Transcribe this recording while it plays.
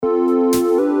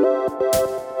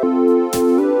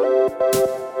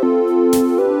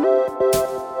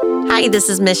Hi, this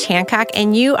is Mish Hancock,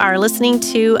 and you are listening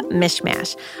to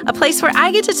Mishmash, a place where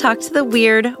I get to talk to the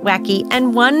weird, wacky,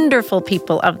 and wonderful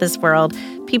people of this world,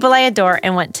 people I adore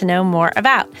and want to know more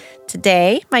about.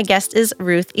 Today, my guest is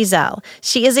Ruth Ezell.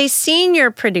 She is a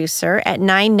senior producer at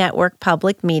 9 Network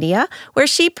Public Media, where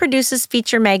she produces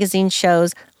feature magazine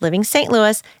shows Living St.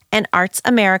 Louis and Arts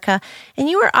America. And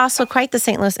you are also quite the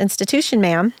St. Louis institution,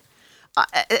 ma'am.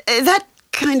 That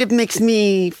kind of makes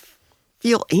me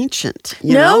feel ancient,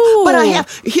 you know? But I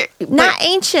have... Not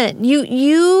ancient.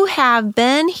 You have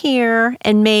been here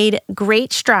and made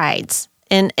great strides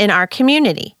in our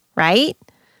community, right?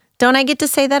 Don't I get to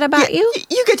say that about you?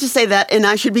 You get to say that, and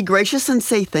I should be gracious and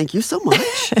say thank you so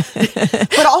much.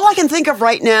 But all I can think of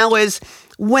right now is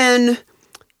when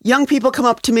young people come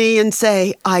up to me and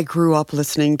say, I grew up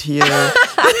listening to you.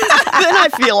 Then I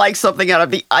feel like something out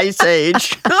of the Ice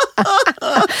Age.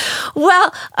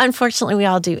 Well, unfortunately, we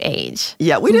all do age.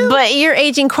 Yeah, we do. But you're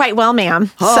aging quite well,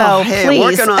 ma'am. Oh, so hey,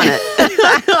 please. I'm working on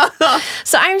it.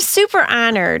 So I'm super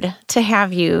honored to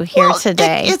have you here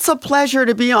today. It's a pleasure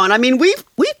to be on. I mean, we've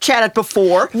chatted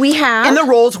before. We have. And the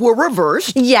roles were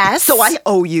reversed. Yes. So I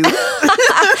owe you.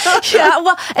 Yeah,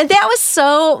 well, and that was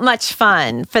so much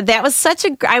fun. But that was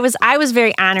I was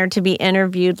very honored to be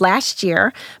interviewed last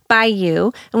year by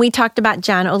you, and we talked about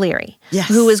John O'Leary,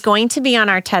 who was going to be on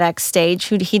our TEDx stage.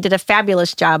 He did a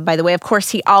fabulous job, by the way. Of course,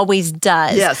 he always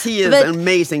does. Yes, he is an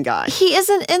amazing guy. He is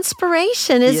an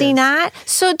inspiration, is he not?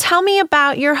 So tell me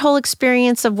about your whole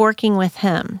experience of working with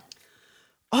him.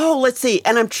 Oh, let's see.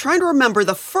 And I'm trying to remember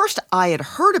the first I had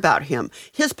heard about him.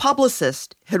 His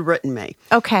publicist had written me.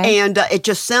 Okay. And it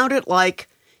just sounded like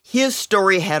his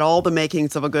story had all the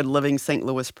makings of a good Living St.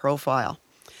 Louis profile.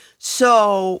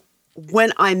 So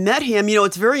when I met him,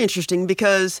 it's very interesting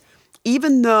because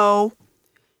even though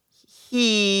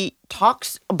he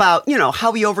talks about,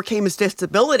 how he overcame his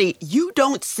disability, you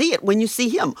don't see it when you see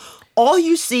him. All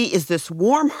you see is this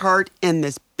warm heart and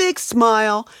this big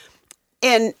smile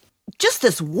and just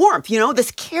this warmth,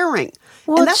 this caring.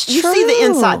 Well, and it's you see the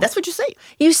inside. That's what you see.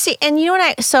 You see, and you know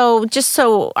what so just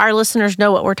so our listeners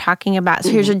know what we're talking about. So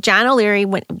here's a John O'Leary,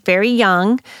 went very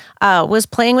young, was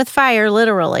playing with fire,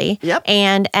 literally,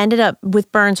 and ended up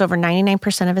with burns over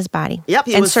 99% of his body. Yep,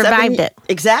 and survived it.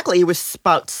 Exactly. He was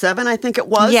about 7, I think it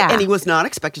was, and he was not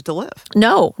expected to live.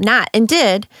 No, not, and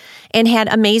did, and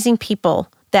had amazing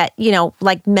people that,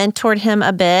 mentored him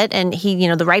a bit, and he,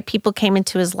 the right people came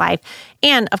into his life.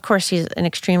 And of course, he's an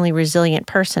extremely resilient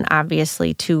person,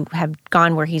 obviously, to have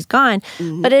gone where he's gone.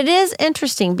 Mm-hmm. But it is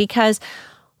interesting because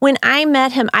when I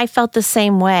met him, I felt the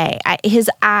same way.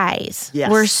 His eyes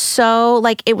were so,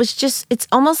 it's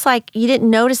almost like you didn't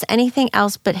notice anything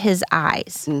else but his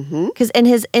eyes. Because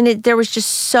there was just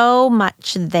so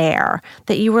much there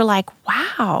that you were like,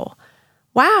 wow.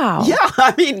 Yeah,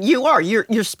 I mean,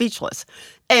 you're speechless.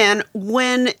 And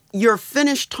when you're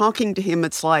finished talking to him,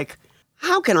 it's like,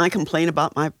 how can I complain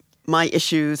about my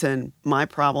issues and my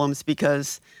problems?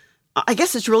 Because I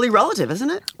guess it's really relative, isn't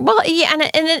it? Well, yeah,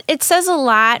 and it says a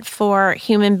lot for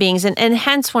human beings, and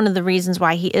hence one of the reasons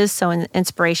why he is so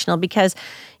inspirational, because,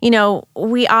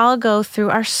 we all go through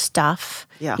our stuff.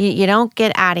 Yeah. You don't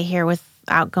get out of here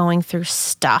without going through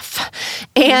stuff.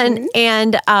 And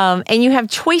you have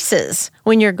choices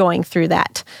when you're going through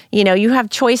that. You have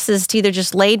choices to either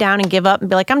just lay down and give up and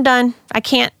be like, I'm done.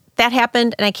 That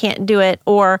happened and I can't do it.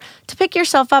 Or to pick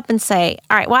yourself up and say,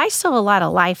 all right, well, I still have a lot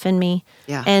of life in me.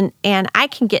 Yeah. And I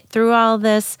can get through all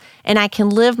this and I can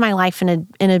live my life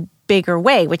in a bigger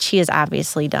way, which he has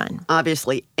obviously done.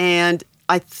 Obviously. And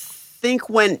I think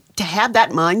to have that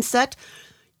mindset,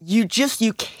 you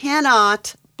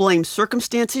cannot blame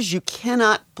circumstances. You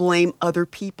cannot blame other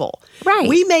people. Right.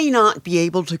 We may not be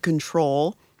able to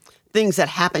control things that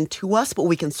happen to us, but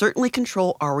we can certainly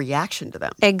control our reaction to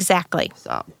them. Exactly.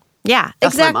 So, yeah,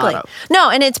 that's exactly. my motto.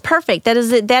 No, and it's perfect. That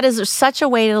is such a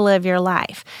way to live your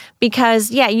life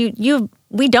because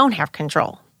we don't have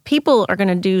control. People are going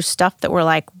to do stuff that we're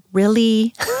like,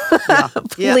 really?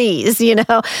 Please,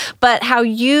 But how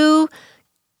you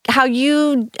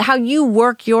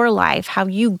work your life, how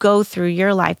you go through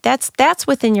your life, that's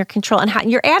within your control, and how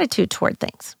your attitude toward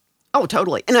things. Oh,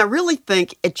 totally. And I really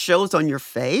think it shows on your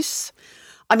face.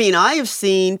 I mean, I have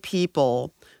seen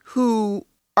people who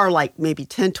are like maybe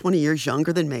 10, 20 years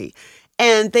younger than me,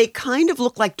 and they kind of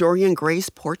look like Dorian Gray's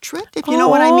portrait, if you know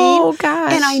what I mean. Oh,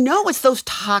 gosh. And I know it's those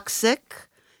toxic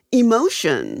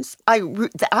emotions. I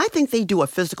think they do a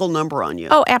physical number on you.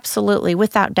 Oh, absolutely,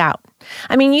 without doubt.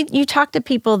 I mean, you talk to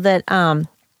people that,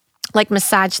 like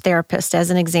massage therapists, as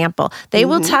an example, they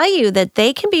will tell you that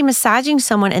they can be massaging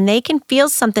someone and they can feel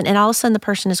something, and all of a sudden the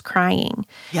person is crying,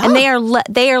 and they are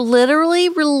literally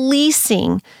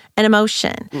releasing and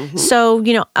emotion. So,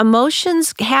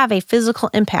 emotions have a physical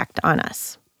impact on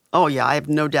us. Oh, yeah, I have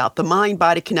no doubt. The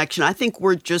mind-body connection, I think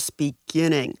we're just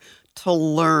beginning to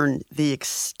learn the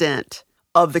extent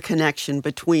of the connection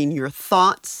between your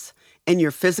thoughts and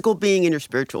your physical being and your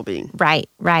spiritual being. Right.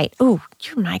 Ooh,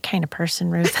 you're my kind of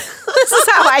person, Ruth. This is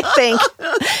how I think.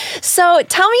 So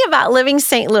tell me about living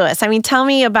St. Louis. I mean, tell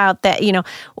me about that.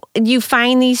 You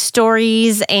find these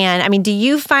stories and, do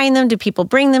you find them? Do people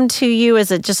bring them to you?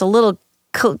 Is it just a little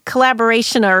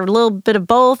collaboration or a little bit of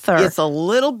both? Or It's a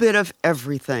little bit of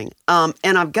everything. And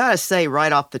I've got to say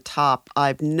right off the top,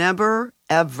 I've never,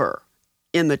 ever,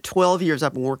 in the 12 years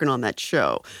I've been working on that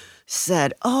show,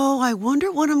 said, I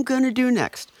wonder what I'm going to do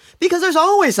next. Because there's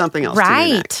always something else to do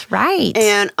next. Right.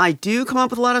 And I do come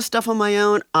up with a lot of stuff on my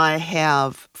own. I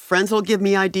have friends who'll give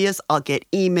me ideas. I'll get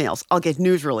emails. I'll get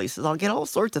news releases. I'll get all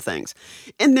sorts of things.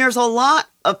 And there's a lot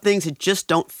of things that just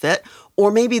don't fit.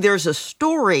 Or maybe there's a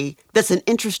story that's an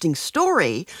interesting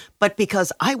story, but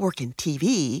because I work in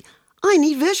TV, I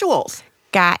need visuals.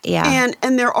 Got ya.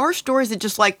 And there are stories that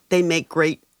just they make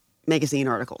great magazine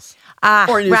articles.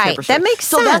 Or right. That makes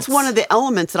sense. So that's one of the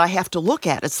elements that I have to look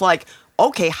at. It's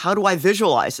okay, how do I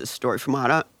visualize this story for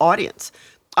my audience?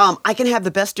 I can have the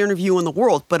best interview in the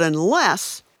world, but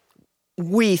unless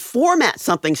we format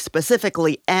something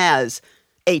specifically as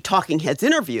a Talking Heads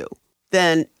interview,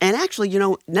 then, and actually,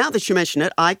 now that you mention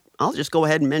it, I'll just go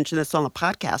ahead and mention this on the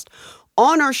podcast.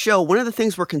 On our show, one of the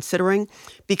things we're considering,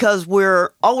 because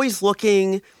we're always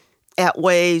looking at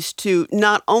ways to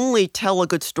not only tell a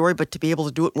good story, but to be able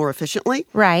to do it more efficiently.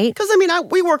 Right. Because,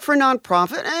 we work for a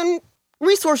nonprofit, and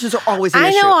resources are always an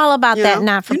issue. I know all about that.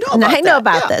 I know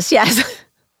about this, yes.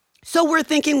 So we're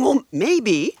thinking, well,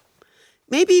 maybe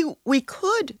we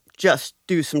could just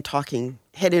do some talking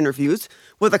head interviews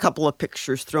with a couple of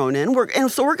pictures thrown in.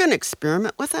 So we're going to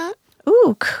experiment with that.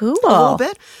 Ooh, cool. A little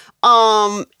bit.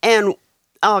 And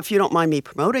if you don't mind me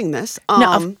promoting this.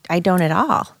 No, I don't at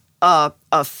all.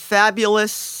 A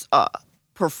fabulous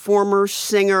performer,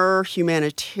 singer,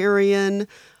 humanitarian,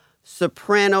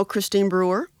 soprano, Christine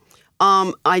Brewer.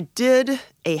 I did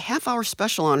a half-hour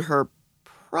special on her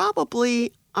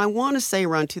probably, I want to say,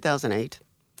 around 2008.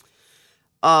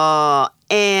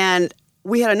 And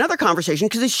we had another conversation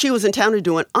because she was in town to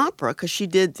do an opera because she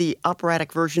did the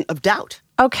operatic version of Doubt.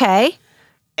 Okay.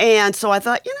 And so I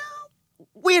thought,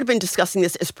 we had been discussing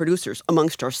this as producers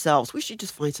amongst ourselves. We should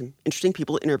just find some interesting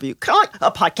people to interview. Kind of like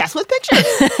a podcast with pictures.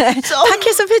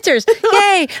 Podcast with pictures.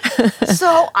 Yay.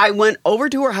 So I went over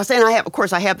to her house, and I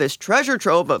have this treasure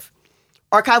trove of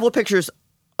archival pictures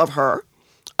of her.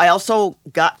 I also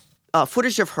got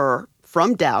footage of her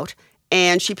from Doubt,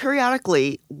 and she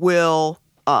periodically will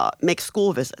make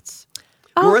school visits.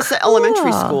 Marissa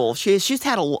Elementary School. She's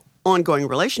had an ongoing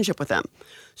relationship with them.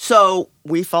 So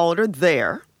we followed her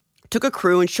there, took a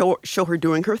crew and show her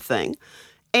doing her thing.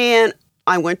 And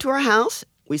I went to her house.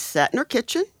 We sat in her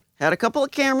kitchen, had a couple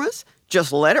of cameras,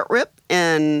 just let it rip.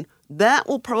 And that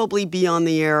will probably be on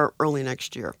the air early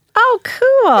next year. Oh,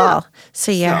 cool. Yeah.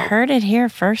 So you heard it here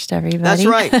first, everybody. That's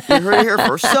right. You heard it here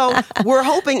first. So we're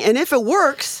hoping, and if it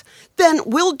works, then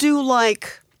we'll do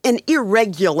an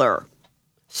irregular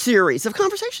series of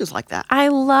conversations like that. I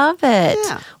love it.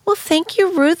 Yeah. Well, thank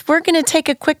you, Ruth. We're going to take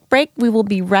a quick break. We will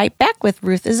be right back with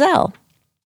Ruth Ezell.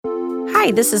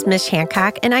 Hi, this is Mish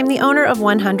Hancock, and I'm the owner of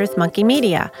 100th Monkey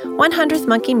Media. 100th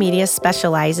Monkey Media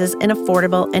specializes in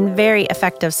affordable and very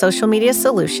effective social media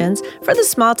solutions for the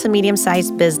small to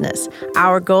medium-sized business.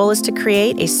 Our goal is to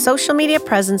create a social media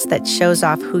presence that shows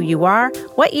off who you are,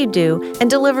 what you do, and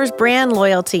delivers brand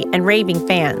loyalty and raving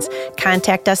fans.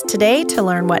 Contact us today to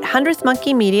learn what 100th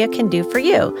Monkey Media can do for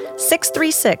you.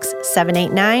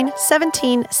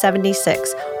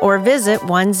 636-789-1776 or visit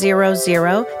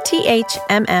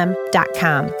 100thmm.com.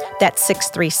 That's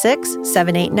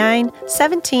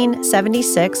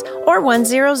 636-789-1776 or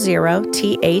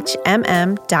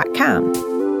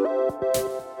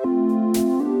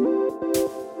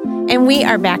 100thmm.com. And we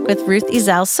are back with Ruth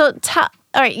Ezell. So,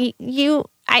 all right,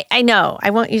 I know I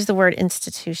won't use the word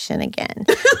institution again,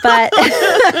 but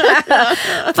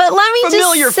but let me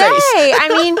Familiar just say,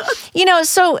 face.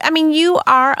 you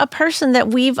are a person that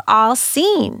we've all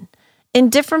seen in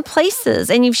different places,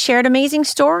 and you've shared amazing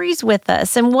stories with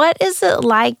us. And what is it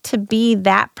like to be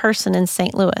that person in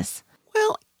St. Louis?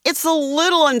 Well, it's a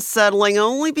little unsettling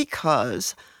only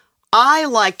because I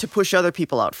like to push other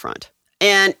people out front.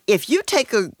 And if you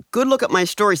take a good look at my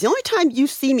stories, the only time you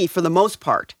see me for the most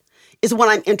part is when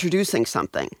I'm introducing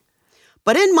something.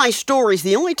 But in my stories,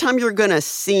 the only time you're going to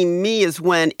see me is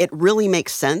when it really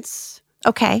makes sense.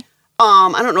 Okay.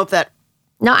 I don't know if that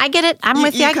No, I get it. I'm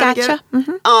with you. I kinda get gotcha.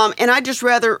 it? And I'd just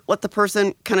rather let the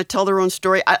person kind of tell their own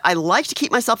story. I like to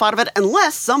keep myself out of it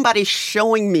unless somebody's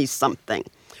showing me something.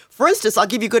 For instance, I'll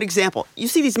give you a good example. You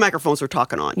see these microphones we're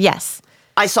talking on? Yes.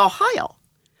 I saw Heil.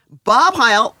 Bob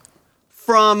Heil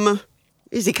from,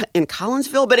 is he in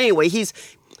Collinsville? But anyway, he's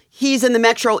in the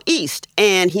Metro East,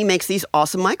 and he makes these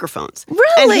awesome microphones.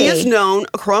 Really? And he is known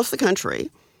across the country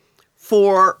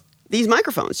for these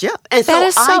microphones, yeah. And That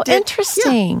is so yeah.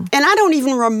 interesting. And I don't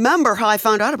even remember how I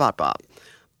found out about Bob.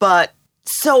 But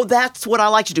so that's what I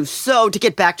like to do. So to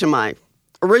get back to my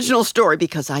original story,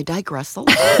 because I digress a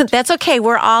lot. That's okay.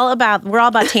 We're all about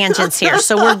tangents here,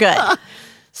 so we're good.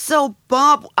 So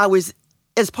Bob,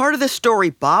 as part of this story,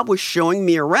 Bob was showing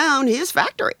me around his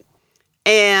factory.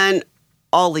 And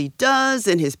all he does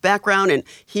in his background, and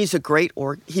he's a great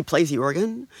he plays the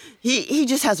organ. He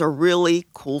just has a really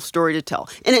cool story to tell.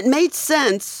 And it made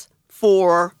sense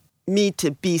for me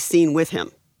to be seen with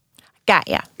him. Got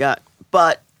ya. Yeah.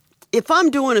 But if I'm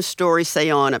doing a story, say,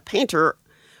 on a painter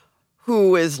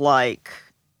who is like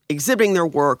exhibiting their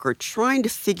work or trying to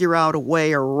figure out a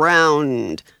way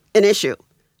around an issue,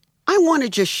 I want to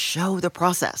just show the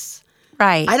process.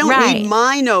 Right. I don't need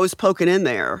my nose poking in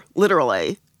there,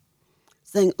 literally,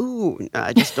 saying, ooh, no,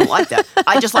 I just don't like that.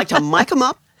 I just like to mic them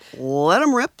up, let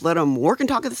them rip, let them work and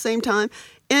talk at the same time.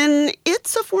 And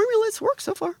it's a formula that's worked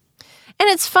so far. And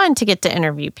it's fun to get to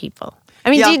interview people.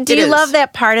 I mean, Yeah, do you it love is.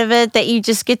 that part of it, that you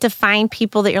just get to find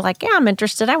people that you're like, yeah, I'm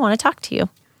interested. I want to talk to you.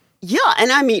 Yeah,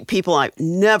 and I meet people I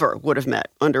never would have met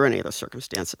under any other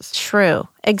circumstances. True.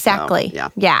 Exactly. So, yeah.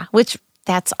 Yeah. Which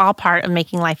that's all part of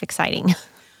making life exciting.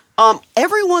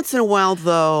 Every once in a while,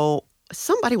 though,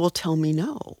 somebody will tell me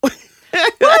no.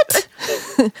 What?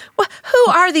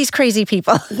 Who are these crazy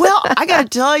people? Well, I got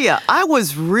to tell you,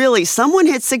 someone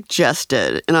had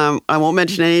suggested, and I won't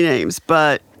mention any names,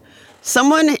 but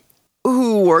someone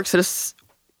who works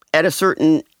at a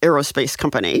certain aerospace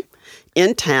company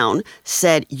in town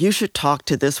said, you should talk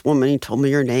to this woman. He told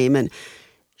me her name, and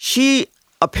she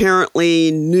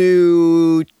apparently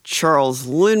knew Charles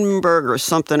Lindbergh or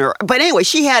something. But anyway,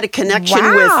 she had a connection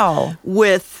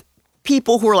with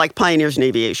people who are like pioneers in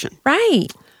aviation. Right.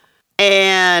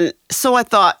 And so I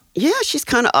thought, yeah, she's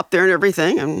kind of up there and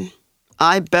everything, and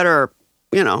I better,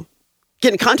 get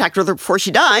in contact with her before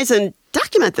she dies and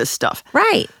document this stuff.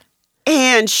 Right.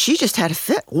 And she just had a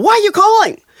fit. Why are you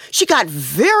calling? She got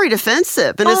very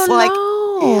defensive. And it's like,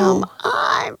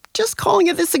 I'm just calling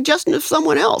it the suggestion of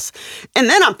someone else. And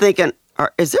then I'm thinking,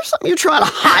 is there something you're trying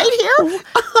to hide here?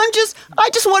 I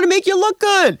just want to make you look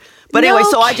good. But anyway,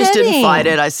 so I just didn't fight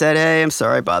it. I said, hey, I'm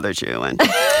sorry I bothered you.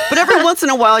 But every once in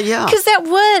a while, yeah. Because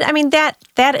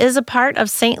that is a part of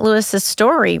St. Louis's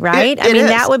story, right?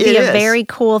 That would be a very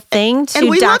cool thing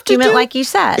to document, like you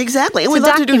said. Exactly. And we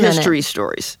love to do history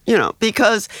stories,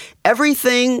 because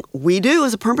everything we do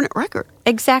is a permanent record.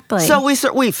 Exactly. So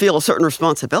we feel a certain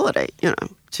responsibility,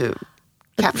 to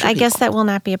capture I guess people. that will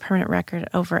not be a permanent record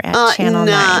over at Channel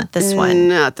 9, this one.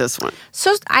 Not this one.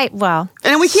 So,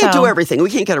 And we can't do everything. We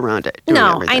can't get around it.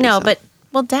 No, I know, but,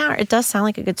 darn, it does sound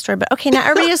like a good story. But, okay, now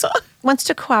everybody just wants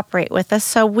to cooperate with us,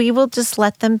 so we will just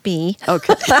let them be.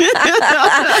 Okay.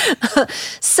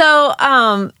 So,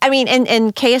 and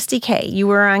KSDK, you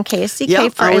were on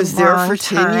KSDK for a long time. I was there for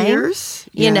 10 years.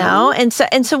 And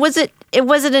so was it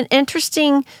an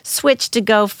interesting switch to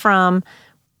go from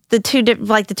the two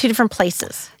different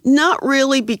places? Not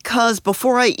really, because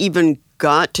before I even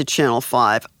got to Channel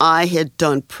 5, I had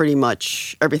done pretty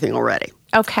much everything already.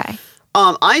 Okay.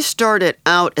 I started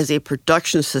out as a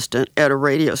production assistant at a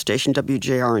radio station,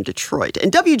 WJR in Detroit.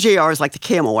 And WJR is like the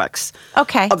KMOX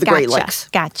of the Great Lakes.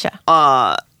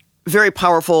 Gotcha. Very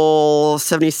powerful,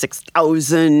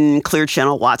 76,000 clear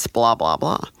channel watts, blah, blah,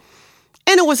 blah.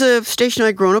 And it was a station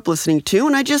I'd grown up listening to,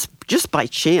 and I just by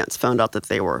chance found out that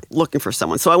they were looking for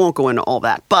someone. So I won't go into all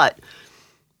that. But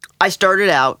I started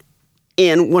out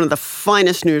in one of the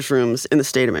finest newsrooms in the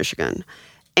state of Michigan.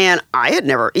 And I had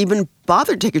never even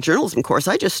bothered to take a journalism course.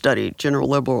 I just studied general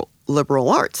liberal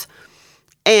arts.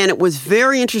 And it was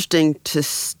very interesting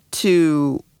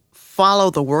to follow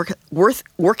the work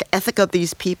ethic of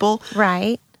these people.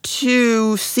 Right.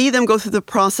 To see them go through the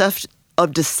process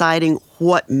of deciding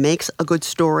what makes a good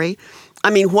story. I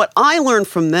mean, what I learned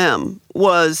from them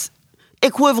was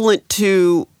equivalent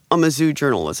to a Mizzou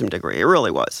journalism degree. It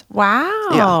really was. Wow.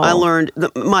 Yeah, I learned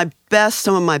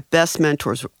some of my best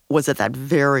mentors was at that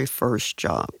very first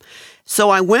job. So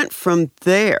I went from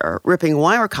there ripping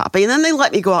wire copy, and then they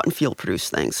let me go out and field produce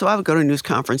things. So I would go to news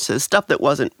conferences, stuff that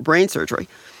wasn't brain surgery.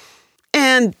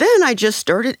 And then I just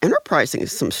started enterprising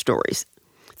some stories.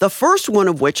 The first one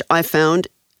of which I found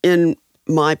in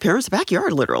my parents'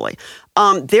 backyard, literally.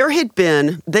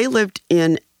 They lived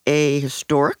in a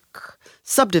historic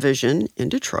subdivision in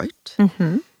Detroit,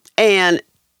 and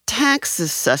tax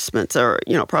assessments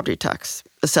property tax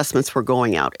assessments were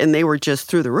going out, and they were just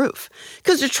through the roof.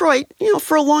 Because Detroit,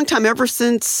 for a long time, ever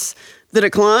since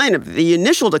the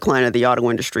initial decline of the auto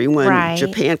industry, when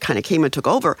Japan kind of came and took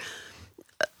over,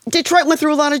 Detroit went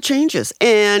through a lot of changes.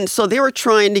 And so they were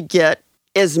trying to get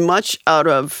as much out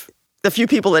of the few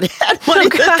people that had money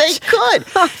that they could.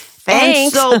 Thanks.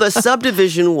 And so the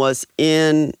subdivision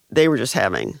they were just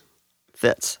having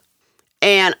fits.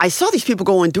 And I saw these people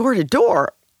going door to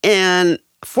door, and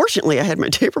fortunately, I had my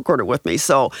tape recorder with me.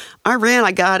 So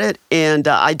I got it, and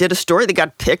I did a story that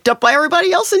got picked up by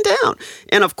everybody else in town.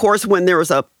 And of course, when there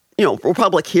was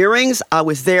public hearings, I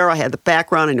was there. I had the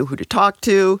background. I knew who to talk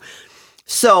to.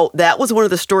 So that was one of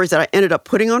the stories that I ended up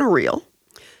putting on a reel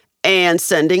and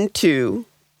sending to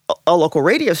a local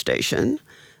radio station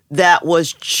that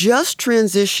was just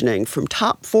transitioning from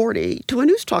top 40 to a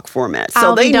news talk format.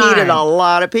 So they needed a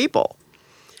lot of people.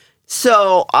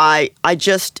 So I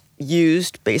just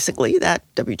used basically that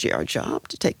WGR job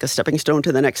to take a stepping stone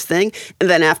to the next thing. And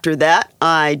then after that,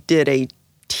 I did a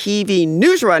TV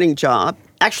news writing job,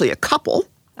 actually a couple,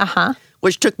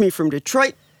 which took me from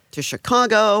Detroit to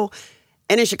Chicago.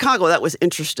 And in Chicago, that was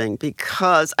interesting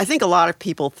because I think a lot of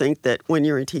people think that when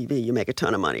you're in TV, you make a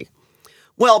ton of money.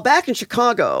 Well, back in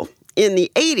Chicago in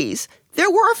the 80s, there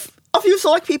were a few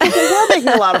select people who were making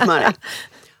a lot of money.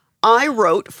 I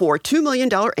wrote for $2 million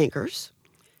anchors.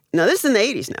 Now, this is in the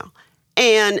 80s now.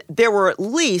 And there were at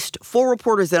least 4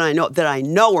 reporters that I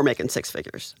know were making 6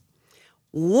 figures.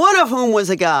 One of whom was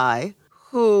a guy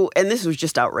who, and this was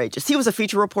just outrageous, he was a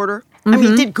feature reporter. I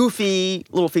mean, he did goofy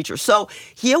little features. So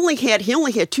he only had 2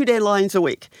 deadlines a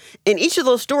week. And each of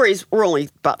those stories were only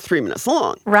about 3 minutes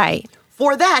long. Right.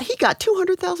 For that, he got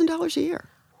 $200,000 a year.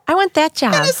 I want that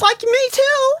job. And it's like, me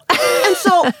too. And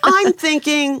so I'm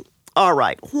thinking, all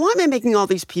right, why am I making all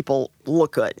these people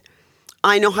look good?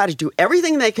 I know how to do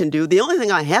everything they can do. The only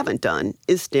thing I haven't done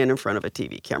is stand in front of a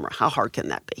TV camera. How hard can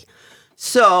that be?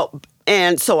 So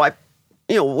I,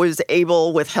 was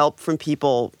able, with help from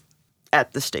people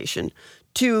at the station,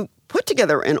 to put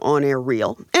together an on-air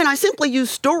reel. And I simply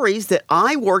used stories that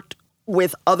I worked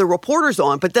with other reporters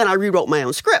on, but then I rewrote my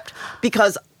own script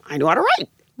because I knew how to write.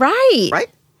 Right.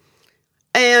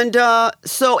 And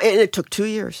so it took 2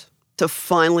 years to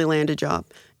finally land a job.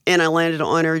 And I landed an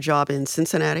on-air job in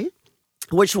Cincinnati,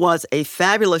 which was a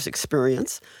fabulous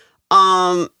experience.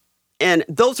 And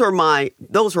those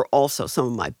were also some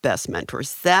of my best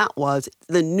mentors. The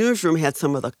newsroom had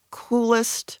some of the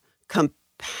coolest,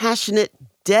 compassionate,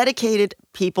 dedicated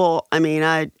people. I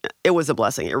mean, it was a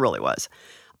blessing. It really was.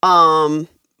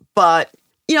 But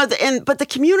the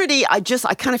community, I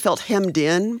kind of felt hemmed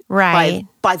in by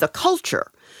the culture.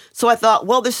 So I thought,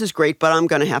 well, this is great, but I'm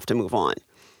going to have to move on.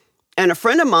 And a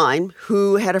friend of mine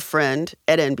who had a friend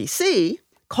at NBC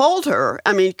called her,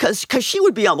 because she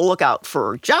would be on the lookout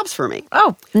for jobs for me.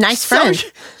 Oh, nice friend.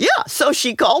 So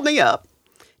she called me up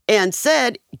and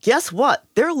said, guess what?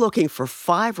 They're looking for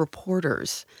 5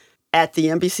 reporters at the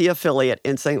NBC affiliate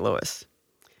in St. Louis.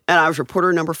 And I was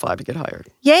reporter number 5 to get hired.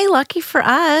 Yay, lucky for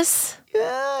us.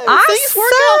 Yeah, awesome. Things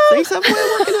work out. Things have a way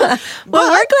of working out.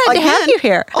 Well, we're glad to have you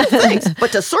here. Oh, thanks.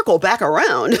 But to circle back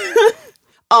around,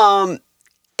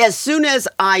 as soon as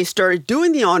I started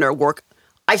doing the on-air work,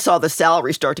 I saw the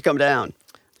salary start to come down.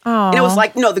 Oh. And it was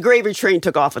like, the gravy train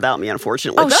took off without me,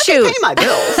 unfortunately. Oh, but shoot. I could pay my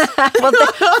bills.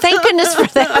 Well, thank goodness for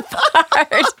that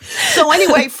part. So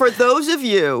anyway, for those of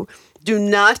you, do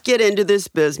not get into this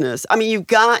business. You've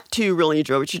got to really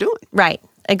enjoy what you're doing. Right.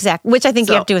 Exactly. Which I think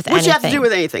you have to do with anything. Which you have to do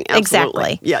with anything.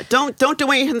 Absolutely. Exactly. Yeah. Don't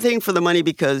do anything for the money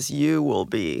because you'll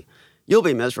be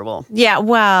miserable. Yeah.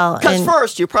 Well, because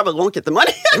first you probably won't get the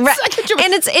money. Right.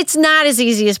 And it's not as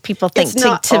easy as people think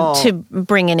to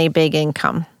bring in a big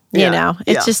income.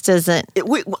 It just isn't.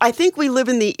 I think we live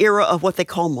in the era of what they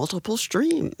call multiple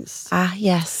streams.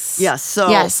 Yes. Yes. So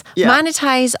yes. Yeah.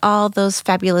 Monetize all those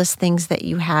fabulous things that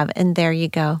you have, and there you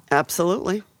go.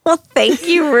 Absolutely. Well, thank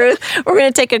you, Ruth. We're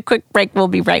going to take a quick break. We'll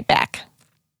be right back.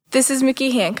 This is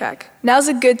Mickey Hancock. Now's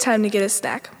a good time to get a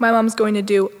snack. My mom's going to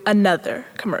do another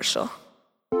commercial.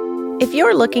 If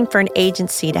you're looking for an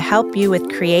agency to help you with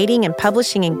creating and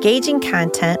publishing engaging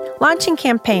content, launching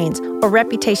campaigns, or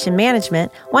reputation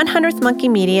management, 100th Monkey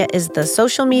Media is the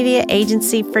social media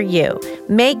agency for you.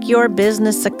 Make your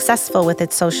business successful with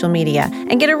its social media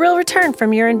and get a real return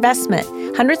from your investment.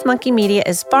 100th Monkey Media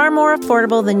is far more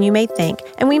affordable than you may think,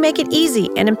 and we make it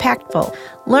easy and impactful.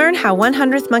 Learn how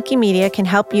 100th Monkey Media can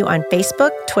help you on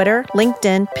Facebook, Twitter,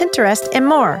 LinkedIn, Pinterest, and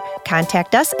more.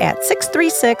 Contact us at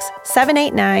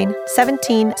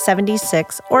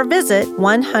 636-789-1776 or visit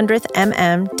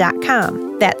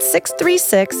 100thmm.com. That's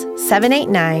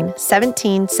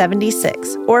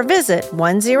 636-789-1776 or visit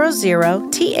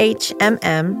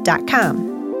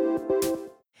 100thmm.com.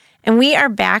 And we are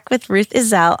back with Ruth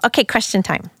Ezell. Okay, question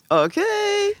time.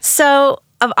 Okay. So,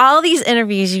 of all these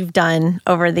interviews you've done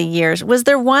over the years, was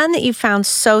there one that you found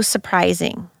so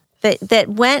surprising that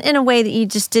went in a way that you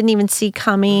just didn't even see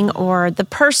coming, or the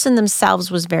person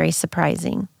themselves was very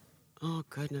surprising? Oh,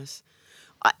 goodness.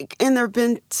 And there have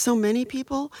been so many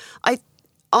people.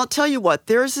 I'll tell you what,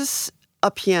 there's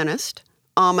a pianist.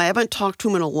 I haven't talked to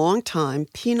him in a long time,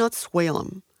 Peanuts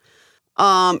Whalum.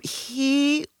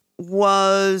 He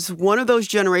was one of those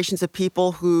generations of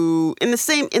people who, in the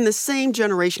same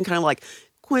generation, kind of like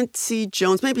Quincy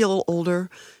Jones, maybe a little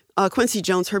older, Quincy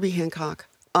Jones, Herbie Hancock,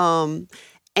 and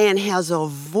has a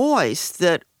voice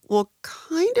that will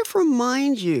kind of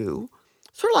remind you,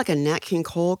 sort of like a Nat King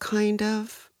Cole kind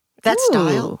of, that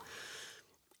style.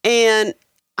 And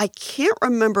I can't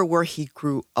remember where he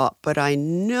grew up, but I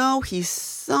know he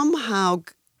somehow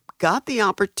got the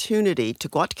opportunity to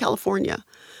go out to California.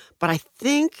 But I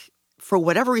think for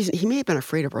whatever reason, he may have been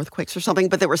afraid of earthquakes or something,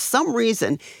 but there was some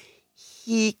reason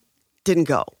he didn't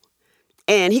go.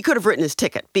 And he could have written his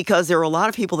ticket because there were a lot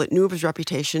of people that knew of his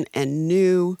reputation and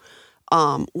knew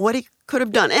what he could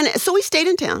have done. And so he stayed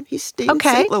in town. He stayed in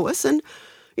St. Louis and,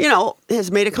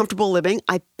 has made a comfortable living.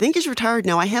 I think he's retired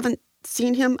now. I haven't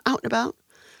seen him out and about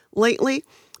lately.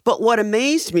 But what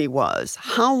amazed me was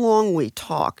how long we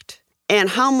talked and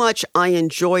how much I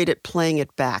enjoyed it playing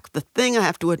it back. The thing I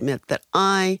have to admit that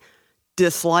I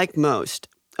dislike most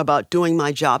about doing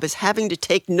my job is having to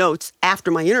take notes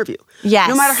after my interview. Yes.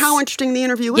 No matter how interesting the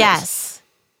interview is. Yes.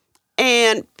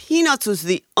 And Peanuts was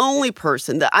the only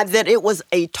person that it was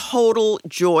a total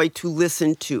joy to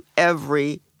listen to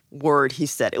every word he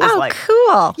said. It was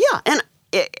cool. Yeah.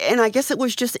 And I guess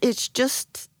it's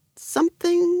just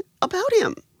something about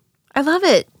him. I love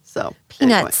it. So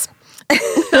Peanuts. Anyway.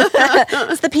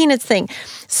 It's the Peanuts thing.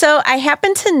 So I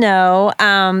happen to know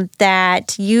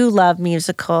that you love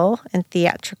musical and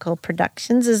theatrical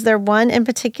productions. Is there one in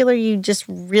particular you just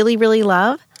really, really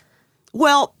love?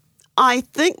 Well, I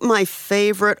think my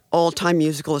favorite all-time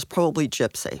musical is probably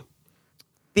Gypsy,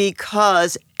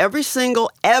 because every single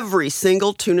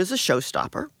tune is a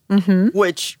showstopper,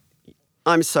 which,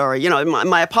 I'm sorry,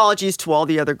 my apologies to all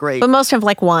the other great. But most have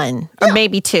like one or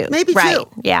maybe two. Maybe right. two.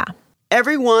 Yeah.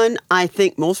 Everyone, I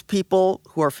think most people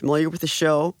who are familiar with the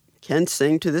show can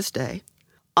sing to this day.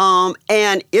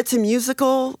 And it's a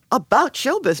musical about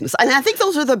show business. And I think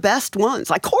those are the best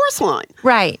ones, like Chorus Line.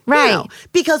 Right.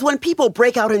 Because when people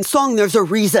break out in song, there's a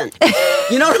reason.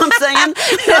 You know what I'm saying?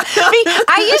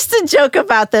 I used to joke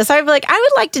about this. I'd be like, I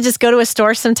would like to just go to a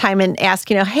store sometime and ask,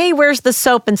 hey, where's the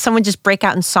soap? And someone just break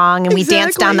out in song and we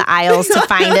dance down the aisles to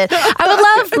find it. I would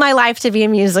love my life to be a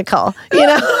musical,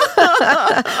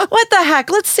 What the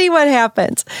heck? Let's see what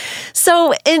happens.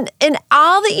 So in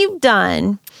all that you've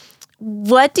done,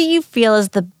 what do you feel is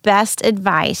the best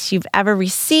advice you've ever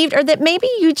received, or that maybe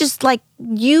you just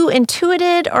you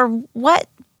intuited, or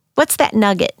what's that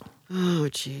nugget? Oh,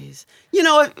 geez.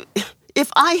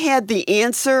 If I had the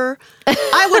answer,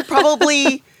 I would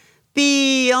probably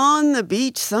be on the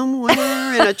beach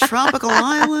somewhere in a tropical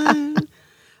island.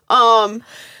 I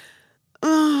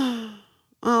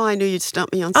knew you'd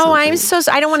stump me on something. Oh, I'm so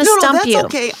sorry. I don't want to stump you. No,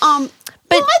 that's okay.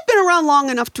 But I've been around long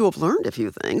enough to have learned a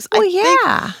few things. Oh,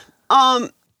 yeah. I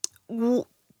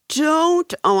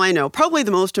know. Probably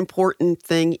the most important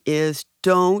thing is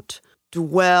don't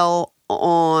dwell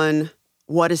on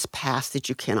what is past that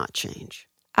you cannot change.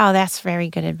 Oh, that's very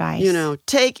good advice.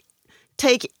 Take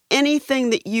anything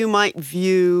that you might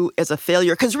view as a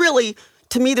failure, because really,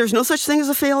 to me, there's no such thing as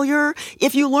a failure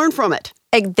if you learn from it.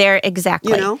 There,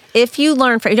 exactly. If you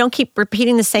learn from it, you don't keep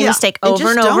repeating the same mistake over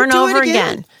and over and over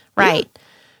again. Right. Yeah.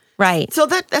 Right. So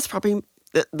that's probably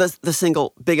the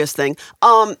single biggest thing.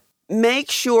 Make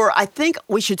sure, I think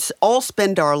we should all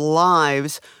spend our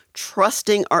lives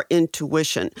trusting our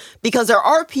intuition, because there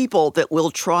are people that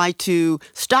will try to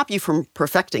stop you from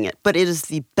perfecting it, but it is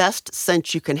the best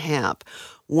sense you can have.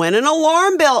 When an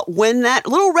alarm bell, when that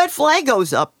little red flag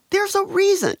goes up, there's a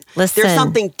reason. Listen. There's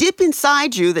something deep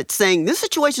inside you that's saying, this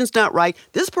situation's not right,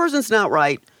 this person's not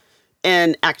right,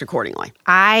 and act accordingly.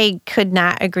 I could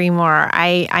not agree more.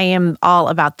 I am all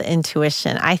about the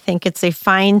intuition. I think it's a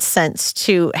fine sense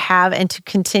to have and to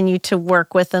continue to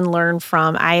work with and learn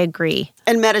from. I agree.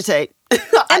 And meditate.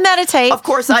 And meditate. Of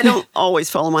course, I don't always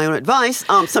follow my own advice.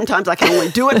 Sometimes I can only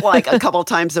do it like a couple of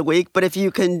times a week. But if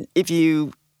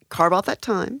you carve out that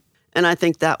time, and I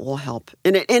think that will help.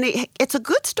 And it's a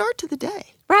good start to the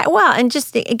day. Right. Well, and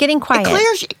just getting quiet.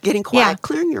 Getting quiet,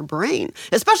 clearing your brain,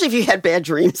 especially if you had bad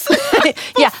dreams.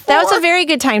 Yeah, that was a very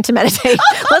good time to meditate.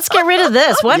 Let's get rid of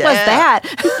this. What was that?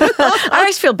 I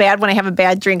always feel bad when I have a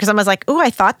bad dream because I'm always like, "Ooh, I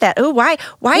thought that. Ooh, why did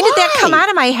that come out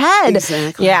of my head?"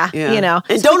 Exactly. Yeah. You know.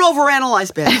 And don't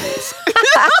overanalyze bad dreams.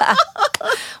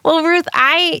 Well, Ruth,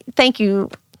 I thank you.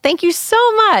 Thank you so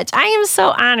much. I am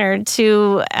so honored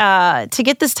to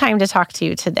get this time to talk to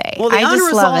you today. Well, the I honor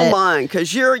just is love all it. mine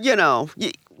because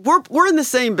we're in the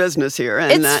same business here.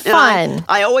 And, It's fun. And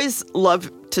I always love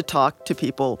to talk to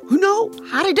people who know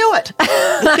how to do it.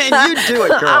 And you do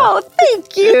it, girl. Oh,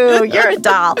 thank you. You're a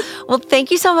doll. Well,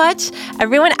 thank you so much.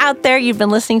 Everyone out there, you've been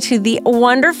listening to the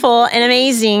wonderful and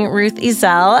amazing Ruth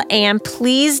Ezell. And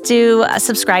please do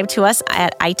subscribe to us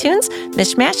at iTunes,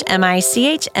 Mishmash,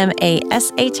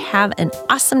 MICHMASH. Have an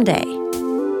awesome day.